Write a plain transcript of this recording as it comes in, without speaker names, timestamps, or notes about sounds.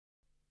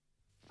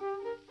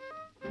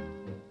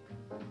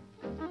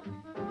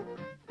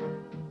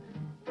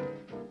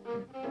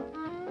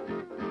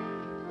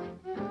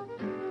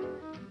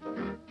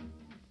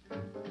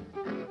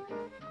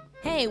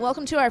Hey,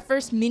 welcome to our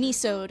first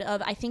mini-sode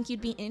of I Think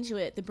You'd Be Into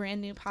It, the brand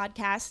new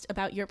podcast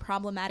about your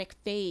problematic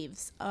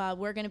faves.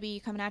 We're going to be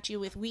coming at you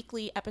with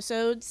weekly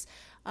episodes,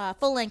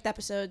 full-length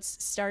episodes,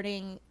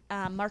 starting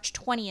March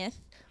 20th.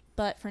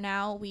 But for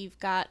now, we've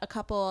got a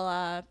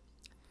couple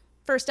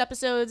first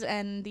episodes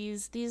and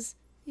these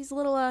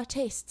little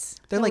tastes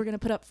that we're going to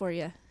put up for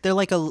you. They're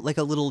like a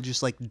little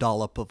just like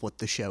dollop of what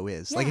the show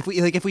is. Yeah. Like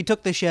if we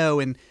took the show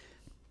and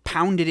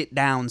pounded it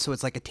down so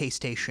it's like a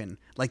tastation,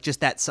 like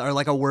just that, or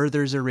like a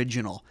Werther's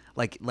original,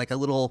 like a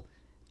little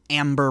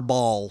amber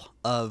ball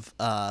of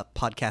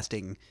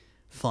podcasting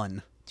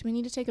fun. Do we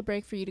need to take a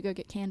break for you to go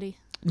get candy?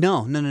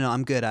 No,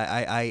 I'm good.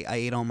 I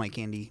ate all my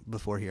candy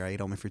before here. I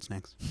ate all my fruit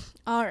snacks.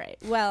 All right.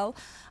 Well,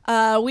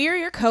 we are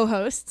your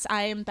co-hosts.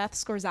 I am Beth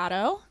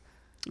Scorzato.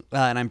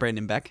 And I'm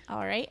Brandon Beck.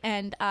 All right.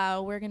 And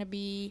we're going to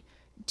be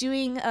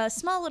doing a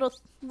small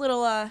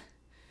little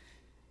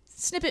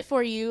snippet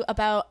for you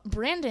about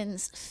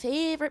Brandon's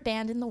favorite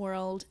band in the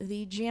world,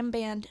 the jam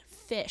band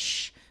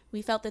Phish.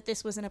 We felt that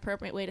this was an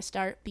appropriate way to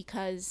start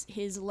because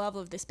his love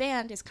of this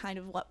band is kind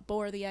of what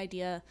bore the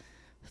idea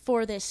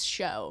for this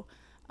show.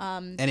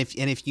 And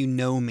if you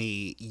know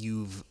me,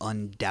 you've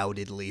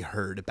undoubtedly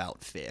heard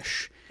about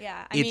Phish.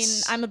 Yeah, I mean,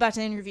 I'm about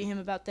to interview him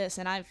about this,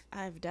 and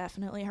I've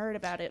definitely heard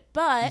about it.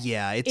 But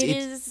yeah,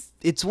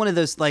 it's one of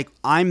those, like,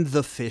 I'm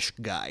the Phish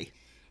guy.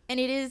 And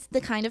it is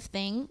the kind of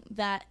thing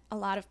that a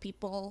lot of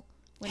people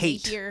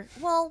hate.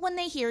 When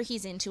they hear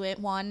he's into it,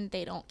 one,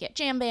 they don't get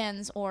jam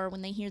bands, or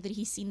when they hear that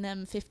he's seen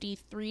them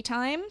 53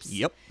 times.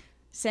 Yep.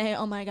 Say,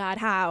 oh my God,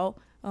 how?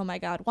 Oh my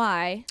God,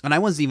 why? And I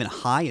wasn't even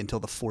high until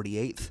the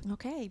 48th.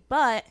 Okay,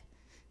 but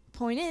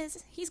point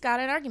is, he's got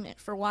an argument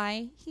for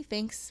why he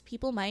thinks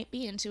people might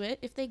be into it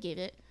if they gave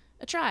it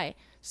a try.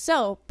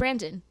 So,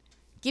 Brandon,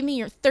 give me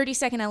your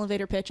 30-second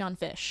elevator pitch on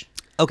Phish.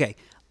 Okay.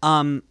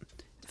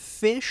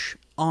 Phish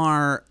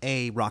are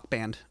a rock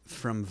band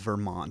from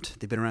Vermont.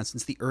 They've been around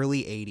since the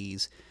early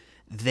 80s.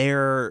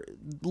 They're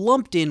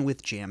lumped in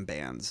with jam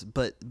bands,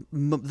 but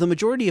the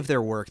majority of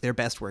their work, their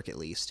best work at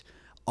least,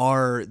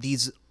 are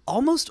these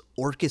almost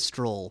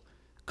orchestral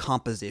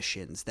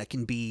compositions that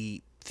can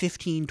be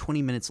 15,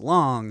 20 minutes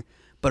long,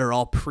 but are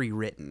all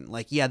pre-written.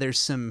 Like, yeah, there's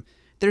some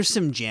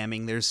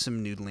jamming, there's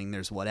some noodling,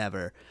 there's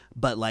whatever,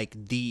 but like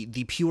the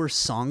pure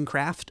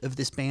songcraft of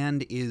this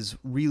band is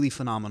really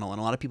phenomenal, and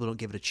a lot of people don't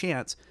give it a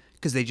chance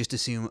because they just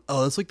assume,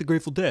 oh, it's like the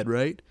Grateful Dead,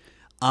 right?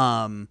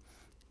 And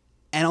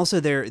also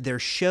their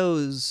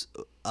shows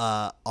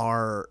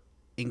are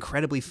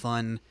incredibly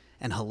fun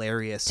and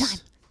hilarious. Time.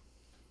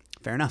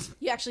 Fair enough.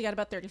 You actually got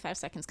about 35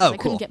 seconds because I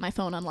cool. couldn't get my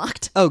phone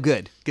unlocked. Oh,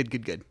 good.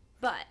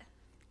 But,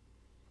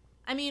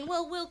 I mean,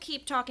 we'll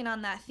keep talking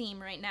on that theme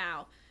right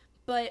now.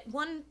 But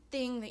one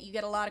thing that you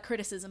get a lot of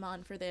criticism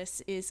on for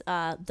this is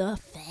the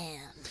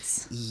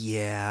fans.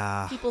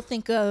 Yeah. People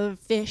think of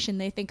Phish and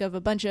they think of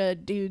a bunch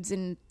of dudes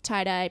in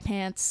tie-dye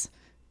pants.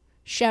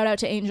 Shout out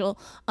to Angel.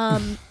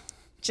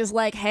 Just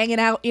like hanging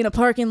out in a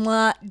parking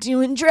lot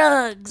doing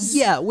drugs.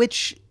 Yeah,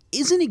 which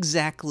isn't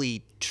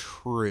exactly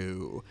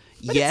true.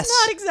 But yes,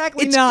 it's not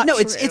exactly not true.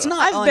 It's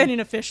not. I've been in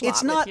a Phish lot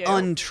It's not with you.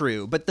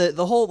 untrue, but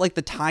the whole like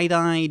the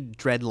tie-dye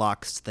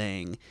dreadlocks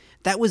thing,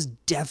 that was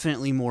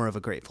definitely more of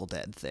a Grateful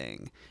Dead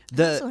thing.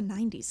 Also a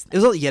 90s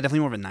thing. It was, yeah, definitely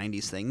more of a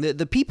 90s thing.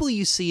 The people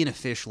you see in a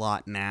Phish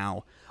lot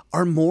now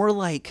are more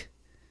like,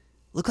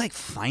 look like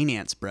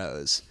finance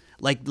bros,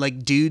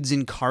 like dudes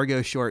in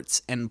cargo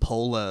shorts and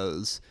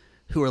polos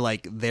who are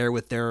like there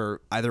with their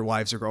either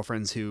wives or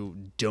girlfriends who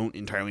don't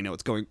entirely know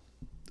what's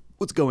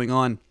going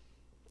on.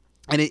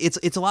 And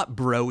it's a lot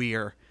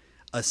broier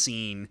a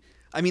scene.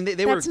 I mean,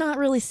 they were. That's not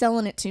really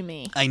selling it to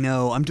me. I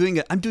know. I'm doing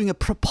a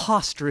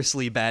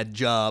preposterously bad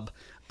job.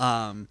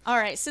 All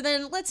right, so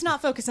then let's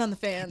not focus on the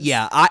fans.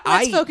 Yeah,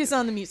 let's focus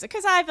on the music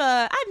because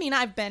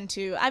I've been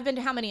to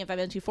how many have I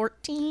been to?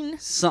 14.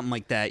 Something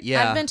like that.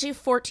 Yeah, I've been to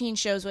 14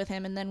 shows with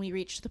him, and then we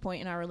reached the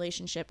point in our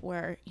relationship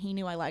where he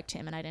knew I liked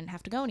him, and I didn't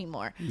have to go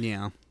anymore.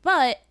 Yeah,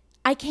 but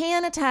I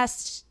can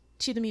attest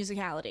to the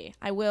musicality.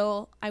 I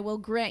will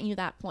grant you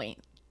that point.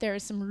 There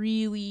is some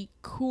really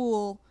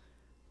cool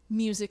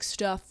music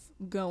stuff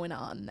going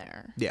on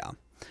there. Yeah.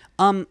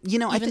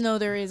 Even though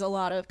there is a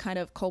lot of kind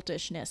of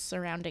cultishness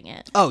surrounding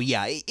it. Oh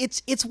yeah,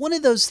 it's one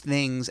of those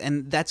things,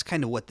 and that's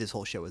kind of what this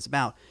whole show is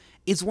about.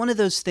 It's one of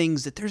those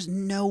things that there's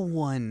no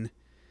one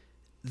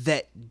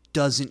that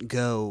doesn't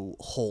go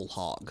whole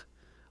hog.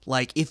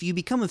 Like, if you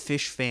become a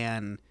Phish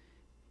fan,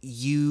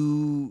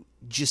 you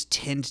just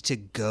tend to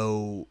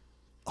go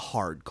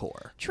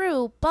hardcore.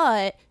 True,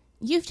 but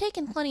you've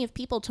taken plenty of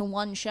people to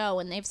one show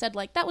and they've said,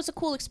 like, that was a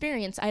cool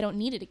experience, I don't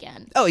need it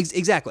again. Oh,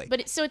 exactly.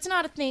 But so it's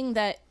not a thing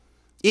that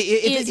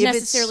is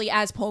necessarily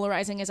as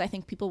polarizing as I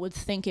think people would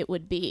think it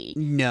would be.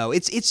 No,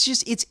 it's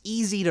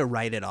easy to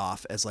write it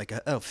off as like,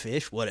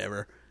 Phish,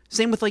 whatever.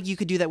 Same with, like, you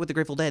could do that with the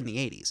Grateful Dead in the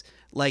 80s.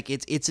 Like,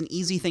 it's an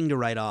easy thing to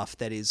write off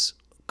that is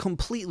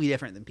completely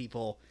different than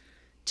people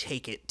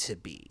take it to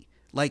be.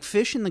 Like,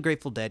 Phish and the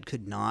Grateful Dead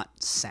could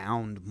not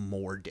sound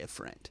more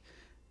different.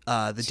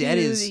 The Dead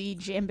is the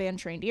jam band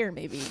trained ear,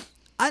 maybe.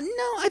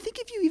 No, I think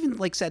if you even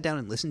like sat down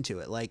and listened to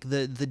it, like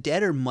the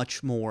Dead are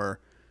much more.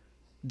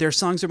 Their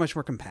songs are much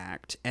more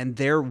compact, and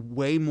they're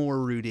way more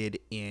rooted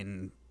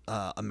in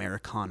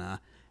Americana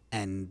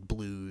and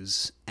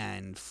blues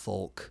and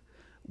folk,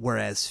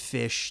 whereas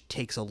Fish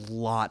takes a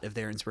lot of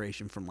their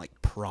inspiration from like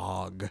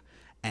prog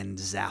and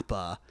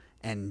Zappa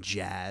and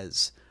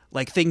jazz,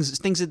 like things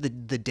that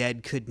the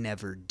Dead could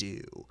never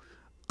do.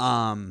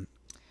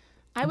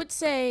 I would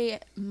say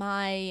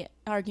my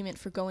argument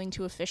for going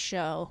to a Fish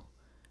show,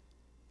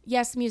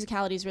 yes, the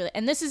musicality is really,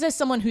 and this is as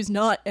someone who's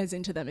not as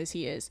into them as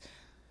he is.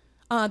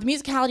 The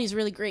musicality is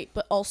really great,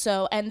 but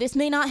also, and this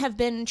may not have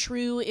been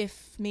true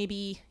if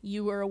maybe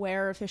you were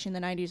aware of Fish in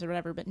the 90s or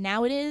whatever, but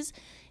now it is.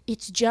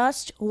 It's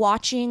just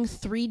watching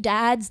three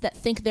dads that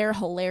think they're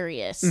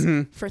hilarious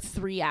for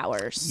 3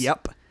 hours.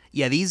 Yep.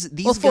 Yeah, these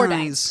four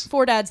guys. Dads.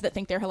 4 dads that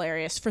think they're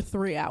hilarious for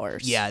 3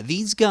 hours. Yeah,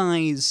 these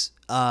guys.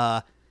 I'm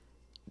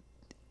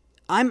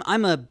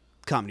a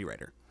comedy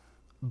writer,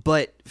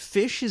 but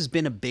Fish has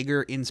been a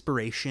bigger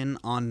inspiration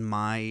on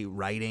my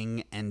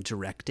writing and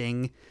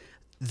directing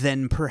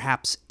than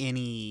perhaps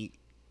any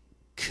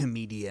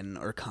comedian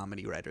or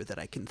comedy writer that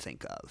I can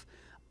think of.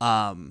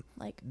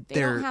 Like, they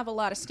don't have a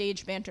lot of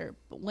stage banter,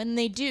 but when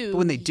they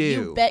do,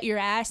 you bet your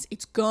ass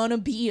it's gonna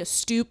be a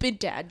stupid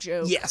dad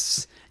joke.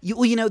 Yes.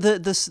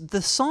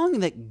 The song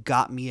that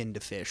got me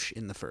into Fish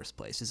in the first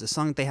place is a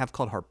song that they have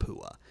called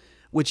Harpua,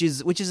 which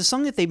is a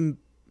song that they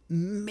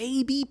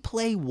maybe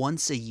play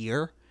once a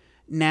year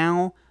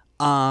now,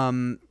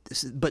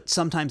 but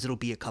sometimes it'll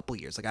be a couple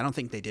years. Like, I don't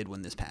think they did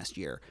one this past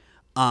year.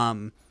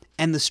 And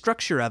the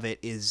structure of it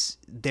is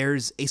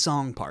there's a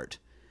song part,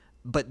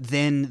 but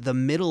then the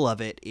middle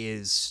of it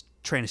is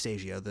Trey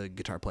Anastasio, the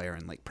guitar player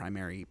and like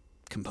primary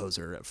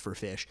composer for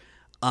Fish,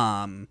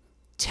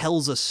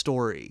 tells a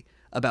story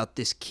about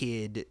this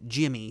kid,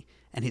 Jimmy,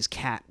 and his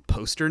cat,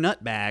 Poster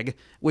Nutbag,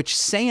 which,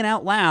 saying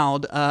out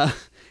loud,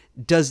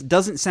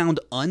 doesn't sound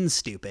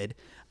unstupid,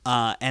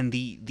 and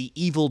the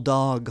evil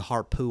dog,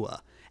 Harpua.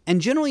 And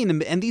generally,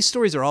 and these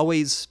stories are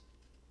always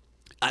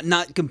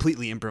not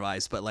completely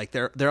improvised, but like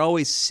they're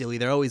always silly.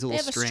 They're always a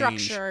little strange. They have a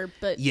structure,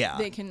 but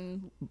they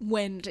can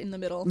wend in the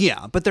middle.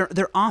 Yeah, but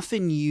they're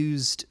often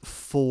used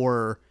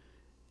for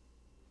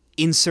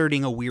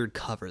inserting a weird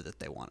cover that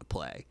they want to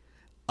play.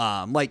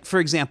 Like,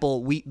 for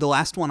example, the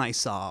last one I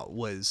saw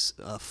was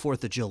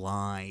 4th of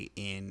July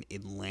in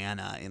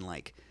Atlanta in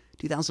like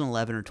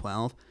 2011 or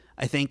 12,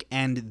 I think,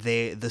 and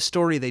the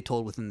story they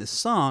told within this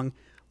song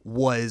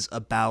was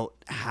about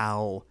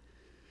how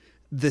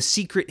the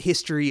secret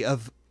history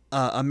of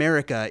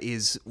America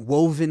is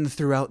woven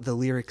throughout the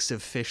lyrics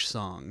of Fish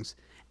songs,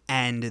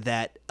 and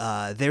that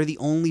they're the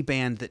only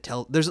band that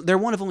they're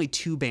one of only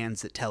 2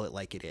 bands that tell it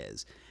like it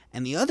is.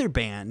 And the other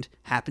band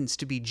happens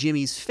to be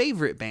Jimmy's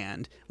favorite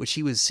band, which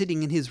he was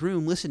sitting in his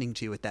room listening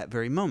to at that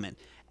very moment.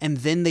 And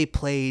then they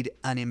played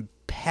an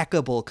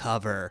impeccable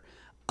cover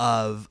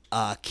of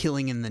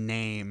Killing in the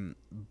Name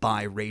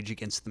by Rage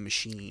Against the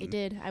Machine. They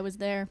did. I was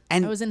there.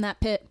 I was in that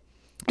pit.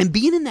 And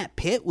being in that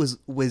pit was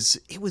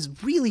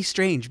really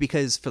strange,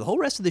 because for the whole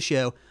rest of the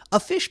show, a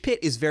Fish pit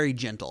is very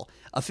gentle.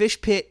 A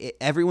Fish pit,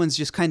 everyone's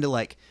just kind of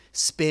like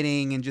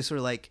spinning and just sort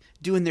of like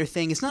doing their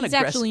thing. It's not aggressive.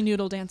 He's actually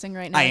noodle dancing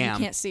right now. I am.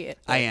 You can't see it.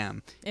 I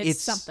am.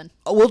 It's something.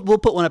 We'll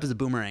put one up as a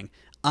boomerang.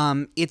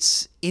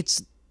 It's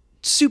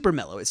super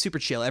mellow. It's super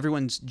chill.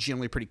 Everyone's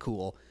generally pretty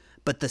cool.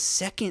 But the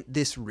second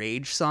this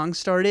Rage song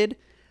started,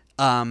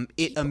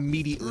 it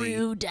immediately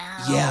threw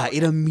down. Yeah,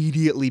 it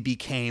immediately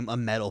became a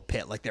metal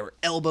pit. Like, there were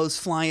elbows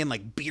flying,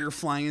 like beer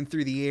flying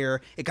through the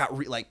air. It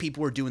got like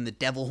people were doing the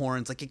devil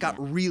horns. Like, it got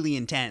really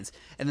intense.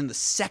 And then the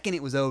second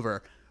it was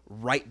over,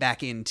 right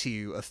back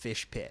into a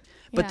Fish pit.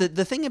 But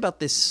the thing about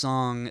this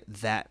song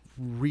that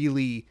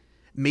really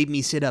made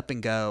me sit up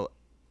and go,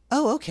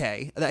 oh,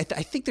 okay, I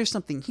think there's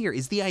something here,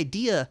 is the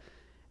idea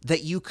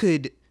that you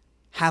could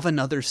have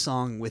another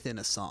song within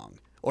a song,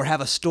 or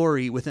have a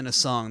story within a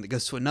song that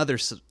goes to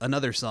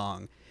another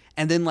song,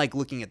 and then like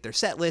looking at their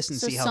set list and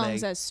see how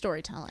songs as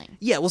storytelling.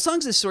 Yeah, well,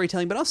 songs as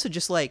storytelling, but also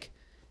just like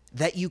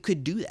that you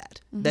could do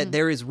that. Mm-hmm. That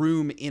there is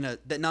room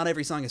that not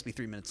every song has to be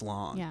 3 minutes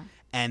long. Yeah.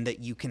 And that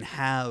you can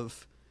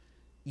have,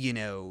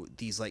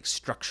 these like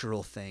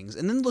structural things,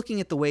 and then looking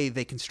at the way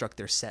they construct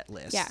their set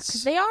lists. Yeah,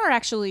 because they are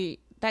actually.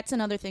 That's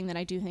another thing that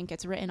I do think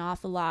gets written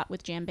off a lot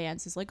with jam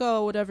bands, is like,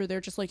 oh, whatever, they're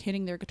just like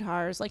hitting their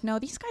guitars. Like, no,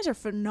 these guys are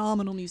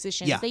phenomenal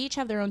musicians. Yeah. They each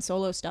have their own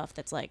solo stuff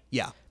that's like,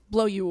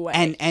 blow you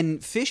away.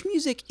 And Fish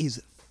music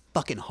is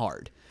fucking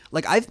hard.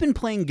 Like, I've been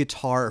playing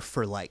guitar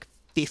for like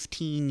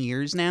 15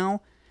 years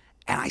now,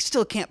 and I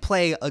still can't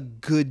play a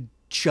good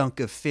chunk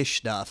of Fish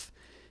stuff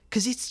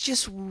because it's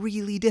just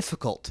really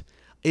difficult.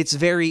 It's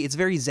very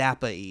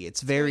Zappa-y.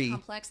 It's very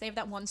complex. They have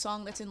that one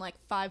song that's in like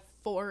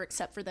 5/4,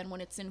 except for then when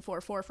it's in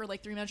 4/4 for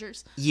like 3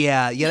 measures.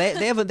 Yeah.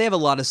 They have a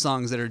lot of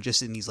songs that are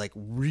just in these like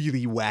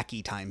really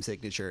wacky time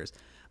signatures.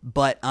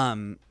 But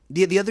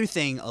the other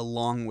thing,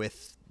 along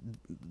with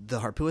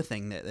the Harpua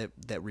thing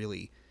that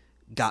really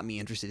got me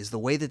interested, is the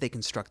way that they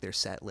construct their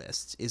set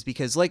lists. Is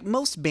because like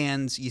most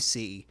bands you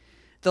see,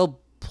 they'll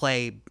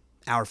play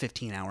hour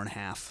 15, hour and a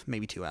half,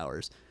 maybe 2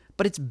 hours.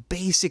 But it's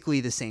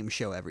basically the same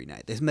show every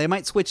night. They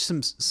might switch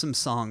some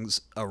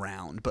songs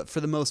around, but for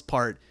the most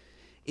part,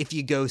 if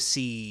you go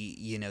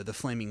see, the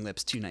Flaming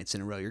Lips 2 nights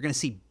in a row, you're going to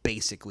see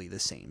basically the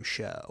same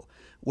show.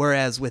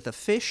 Whereas with a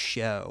Phish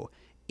show,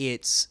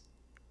 it's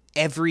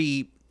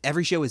every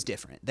show is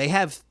different. They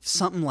have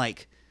something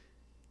like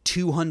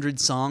 200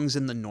 songs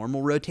in the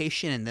normal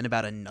rotation and then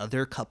about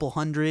another couple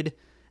hundred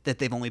that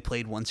they've only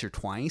played once or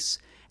twice,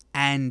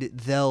 and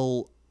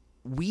they'll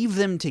weave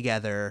them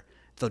together.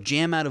 They'll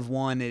jam out of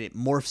one and it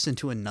morphs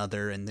into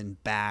another and then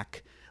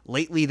back.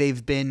 Lately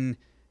they've been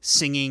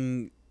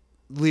singing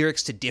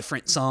lyrics to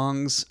different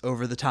songs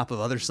over the top of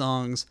other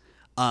songs.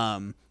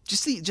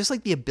 Just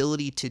like the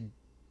ability to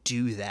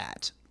do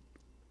that,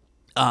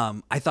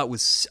 I thought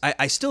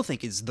I still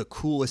think is the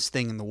coolest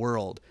thing in the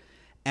world,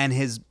 and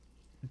has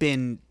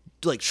been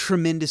like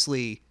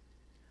tremendously.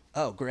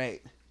 Oh,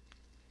 great.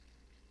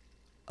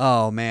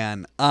 Oh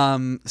man.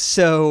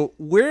 So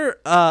we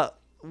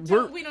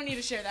don't need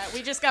to share that.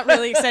 We just got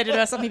really excited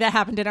about something that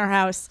happened in our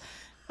house.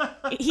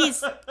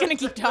 He's gonna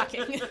keep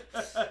talking.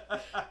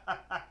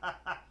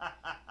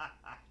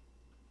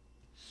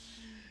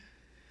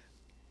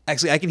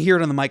 Actually, I can hear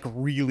it on the mic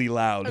really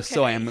loud, okay.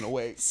 So I am going to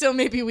wait. So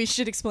maybe we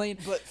should explain.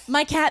 But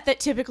my cat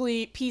that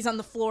typically pees on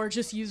the floor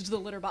just used the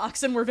litter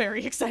box, and we're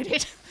very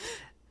excited.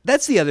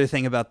 That's the other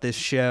thing about this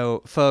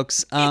show,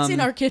 folks. It's in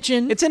our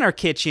kitchen. It's in our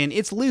kitchen.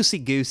 It's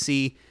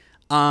loosey-goosey.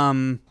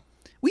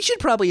 We should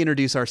probably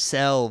introduce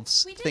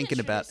ourselves. We did thinking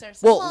introduce about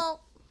ourselves.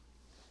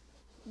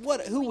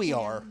 Who we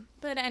are.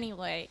 But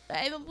anyway,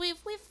 we've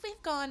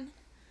gone.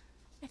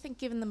 I think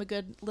given them a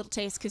good little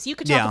taste, because you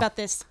could talk about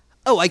this.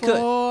 Oh, I could.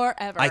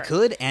 Forever. I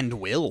could and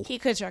will. He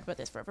could talk about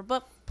this forever.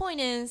 But point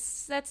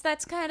is,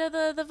 that's kind of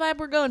the vibe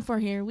we're going for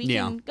here. We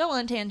can go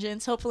on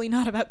tangents, hopefully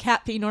not about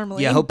cat pee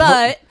normally. Yeah,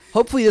 but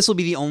hopefully this will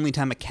be the only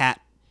time a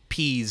cat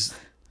pees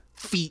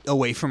feet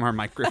away from our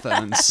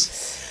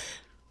microphones.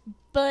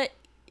 But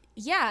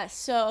yeah,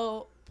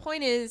 so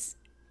point is,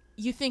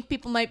 you think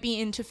people might be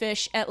into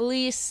Phish, at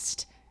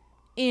least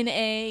in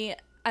a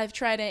I've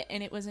tried it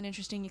and it was an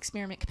interesting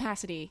experiment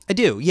capacity. I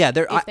do, yeah.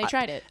 If they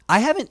tried it.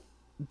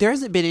 There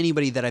hasn't been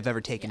anybody that I've ever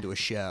taken to a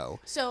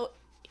show. So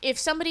if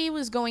somebody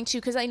was going to,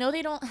 because I know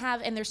they don't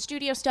have, and their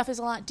studio stuff is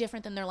a lot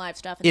different than their live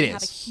stuff, and they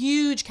have a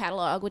huge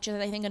catalog, which is,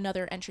 I think,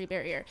 another entry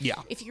barrier.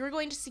 Yeah. If you were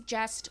going to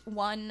suggest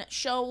one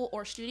show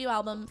or studio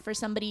album for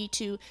somebody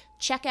to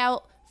check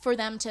out, for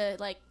them to,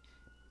 like,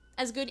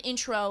 as good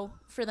intro,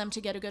 for them to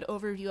get a good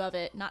overview of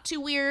it, not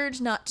too weird,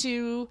 not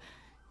too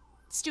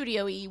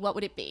studio-y, what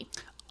would it be?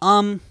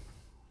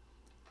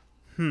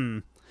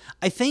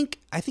 I think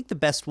the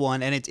best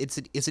one, and it's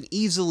an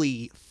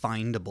easily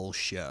findable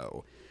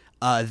show.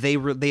 They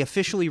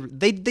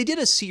did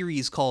a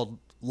series called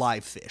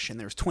Live Phish, and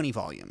there's 20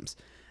 volumes,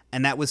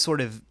 and that was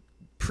sort of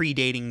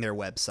predating their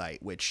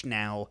website, which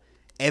now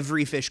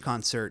every Phish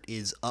concert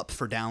is up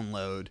for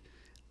download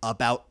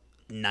about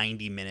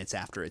 90 minutes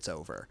after it's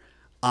over.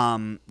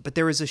 But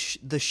there was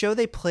the show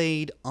they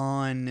played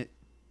on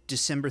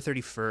December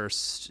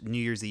 31st, New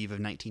Year's Eve of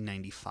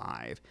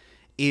 1995.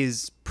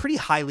 Is pretty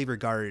highly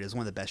regarded as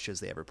one of the best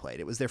shows they ever played.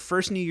 It was their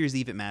first New Year's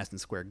Eve at Madison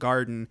Square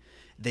Garden.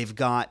 They've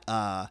got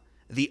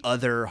the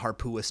other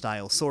Harpua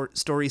style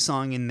story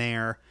song in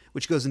there,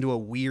 which goes into a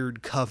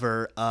weird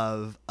cover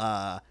of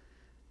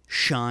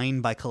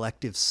Shine by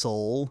Collective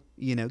Soul.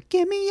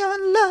 Give me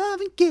your love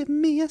and give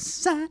me a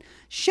sign.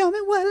 Show me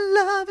what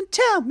love and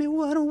tell me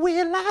what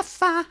will I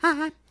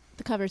find.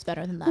 The cover's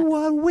better than that.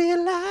 What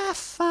will I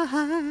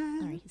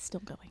find? All right, he's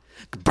still going.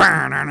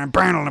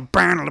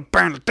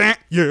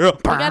 Yeah.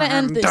 We gotta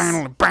end this.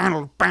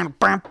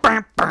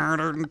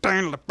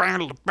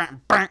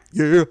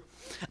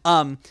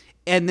 Yeah.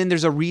 And then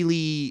there's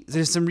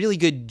some really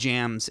good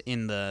jams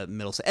in the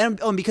middle.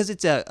 And because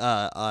it's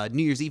a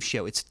New Year's Eve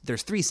show,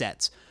 there's 3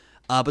 sets.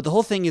 But the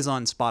whole thing is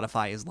on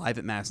Spotify, is live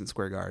at Madison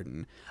Square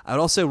Garden. I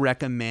would also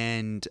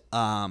recommend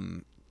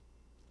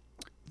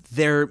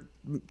their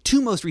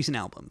 2 most recent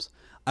albums.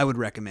 I would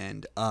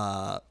recommend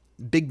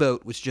Big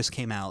Boat, which just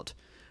came out,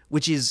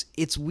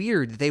 it's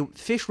weird.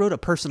 Phish wrote a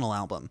personal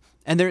album,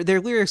 and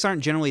their lyrics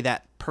aren't generally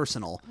that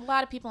personal. A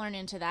lot of people aren't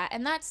into that,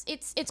 and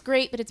it's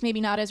great, but it's maybe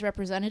not as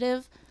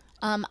representative.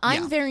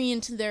 I'm very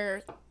into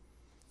their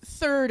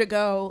third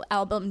ago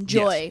album,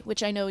 Joy,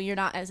 which I know you're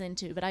not as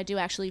into, but I do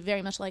actually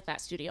very much like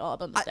that studio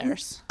album of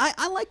theirs.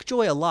 I like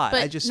Joy a lot.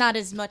 But not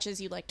as much as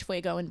you liked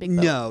Fuego and Big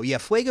Boat. No, yeah,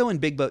 Fuego and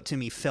Big Boat to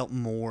me felt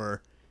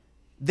more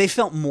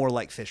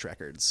like Phish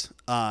records.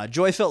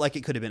 Joy felt like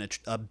it could have been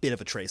a bit of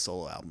a Trey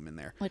solo album in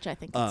there. Which I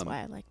think that's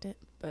why I liked it.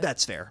 But.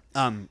 That's fair.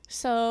 And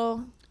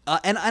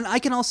I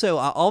can also,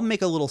 I'll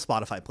make a little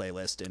Spotify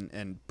playlist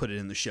and put it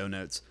in the show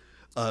notes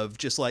of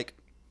just like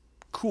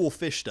cool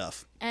Phish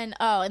stuff. And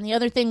the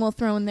other thing we'll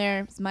throw in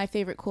there, my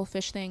favorite cool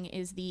Phish thing,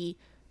 is the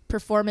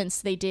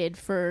performance they did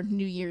for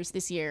New Year's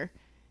this year.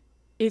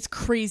 It's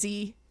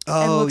crazy.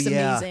 And looks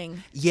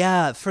amazing.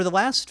 Yeah, for the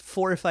last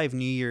 4 or 5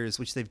 New Year's,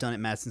 which they've done at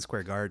Madison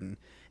Square Garden,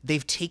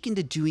 they've taken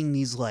to doing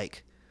these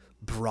like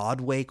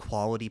Broadway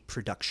quality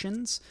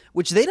productions,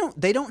 which they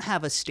don't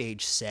have a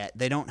stage set.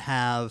 They don't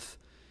have,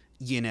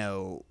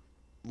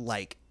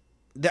 like,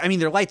 I mean,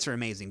 their lights are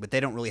amazing, but they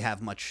don't really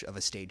have much of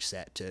a stage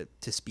set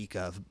to speak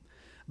of.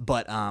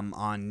 But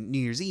on New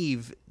Year's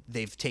Eve,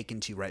 they've taken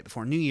to, right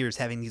before New Year's,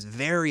 having these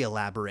very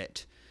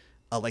elaborate,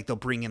 like, they'll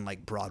bring in,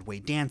 like, Broadway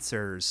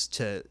dancers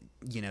to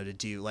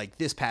do, like,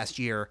 this past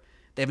year,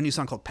 they have a new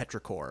song called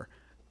Petrichor,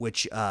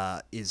 which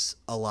is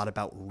a lot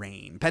about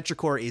rain.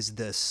 Petrichor is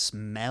the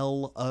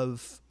smell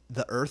of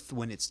the earth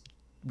when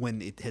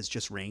it has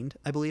just rained,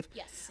 I believe.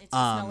 Yes, it's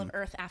the smell of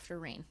earth after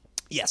rain.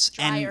 Yes.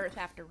 Dry earth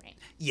after rain.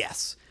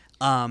 Yes.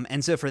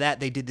 And so for that,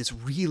 they did this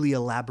really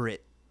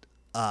elaborate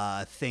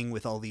thing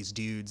with all these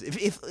dudes.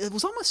 If it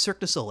was almost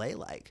Cirque du Soleil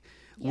like,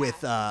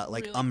 with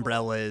like really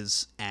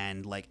umbrellas cool.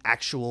 And like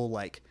actual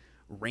like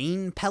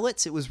rain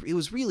pellets. It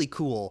was really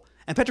cool.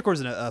 And Petrichor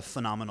is a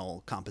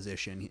phenomenal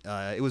composition.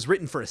 It was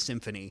written for a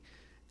symphony,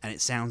 and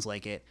it sounds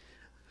like it.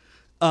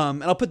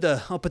 And I'll put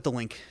the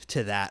link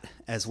to that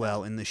as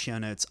well in the show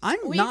notes.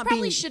 We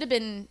probably should have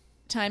been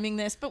timing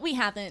this, but we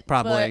haven't.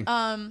 Probably.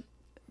 But,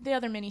 the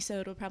other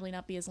mini-sode will probably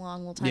not be as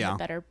long. We'll time it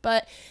better.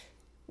 But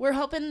we're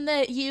hoping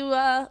that you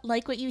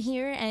like what you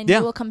hear, and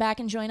you will come back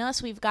and join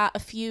us. We've got a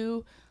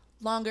few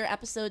longer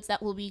episodes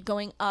that will be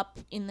going up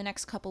in the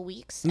next couple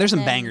weeks. And there's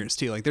some bangers,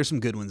 too. Like, there's some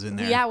good ones in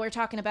there. Yeah, we're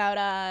talking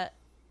about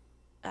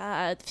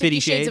 50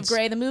 Shades of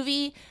Grey, the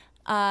movie,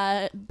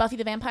 Buffy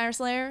the Vampire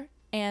Slayer,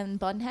 and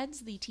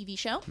Bunheads, the TV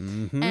show.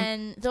 Mm-hmm.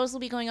 And those will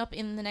be going up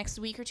in the next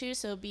week or two,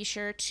 so be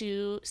sure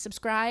to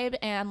subscribe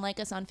and like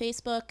us on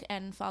Facebook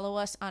and follow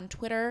us on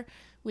Twitter,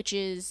 which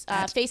is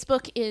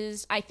Facebook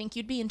is I Think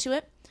You'd Be Into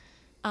It.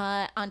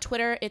 On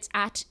Twitter, it's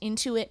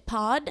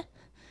 @IntoItPod.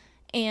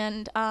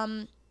 And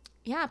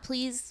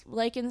please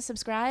like and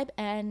subscribe,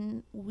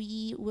 and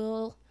we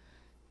will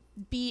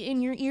be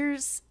in your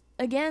ears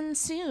again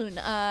soon.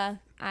 I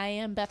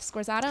am Beth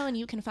Scorzato, and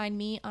you can find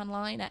me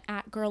online at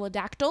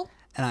 @GirlAdactyl.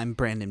 And I'm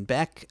Brandon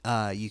Beck.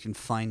 You can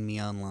find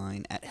me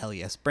online at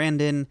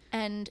HellYesBrandon.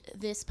 And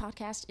this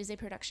podcast is a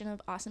production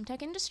of Awesome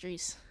Tech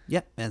Industries.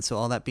 Yep. And so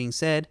all that being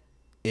said,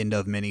 end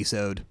of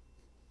minisode.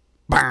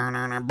 Oh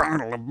my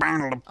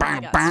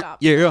God, stop.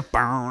 Yeah.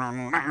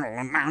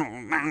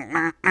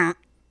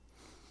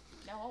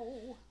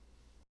 No.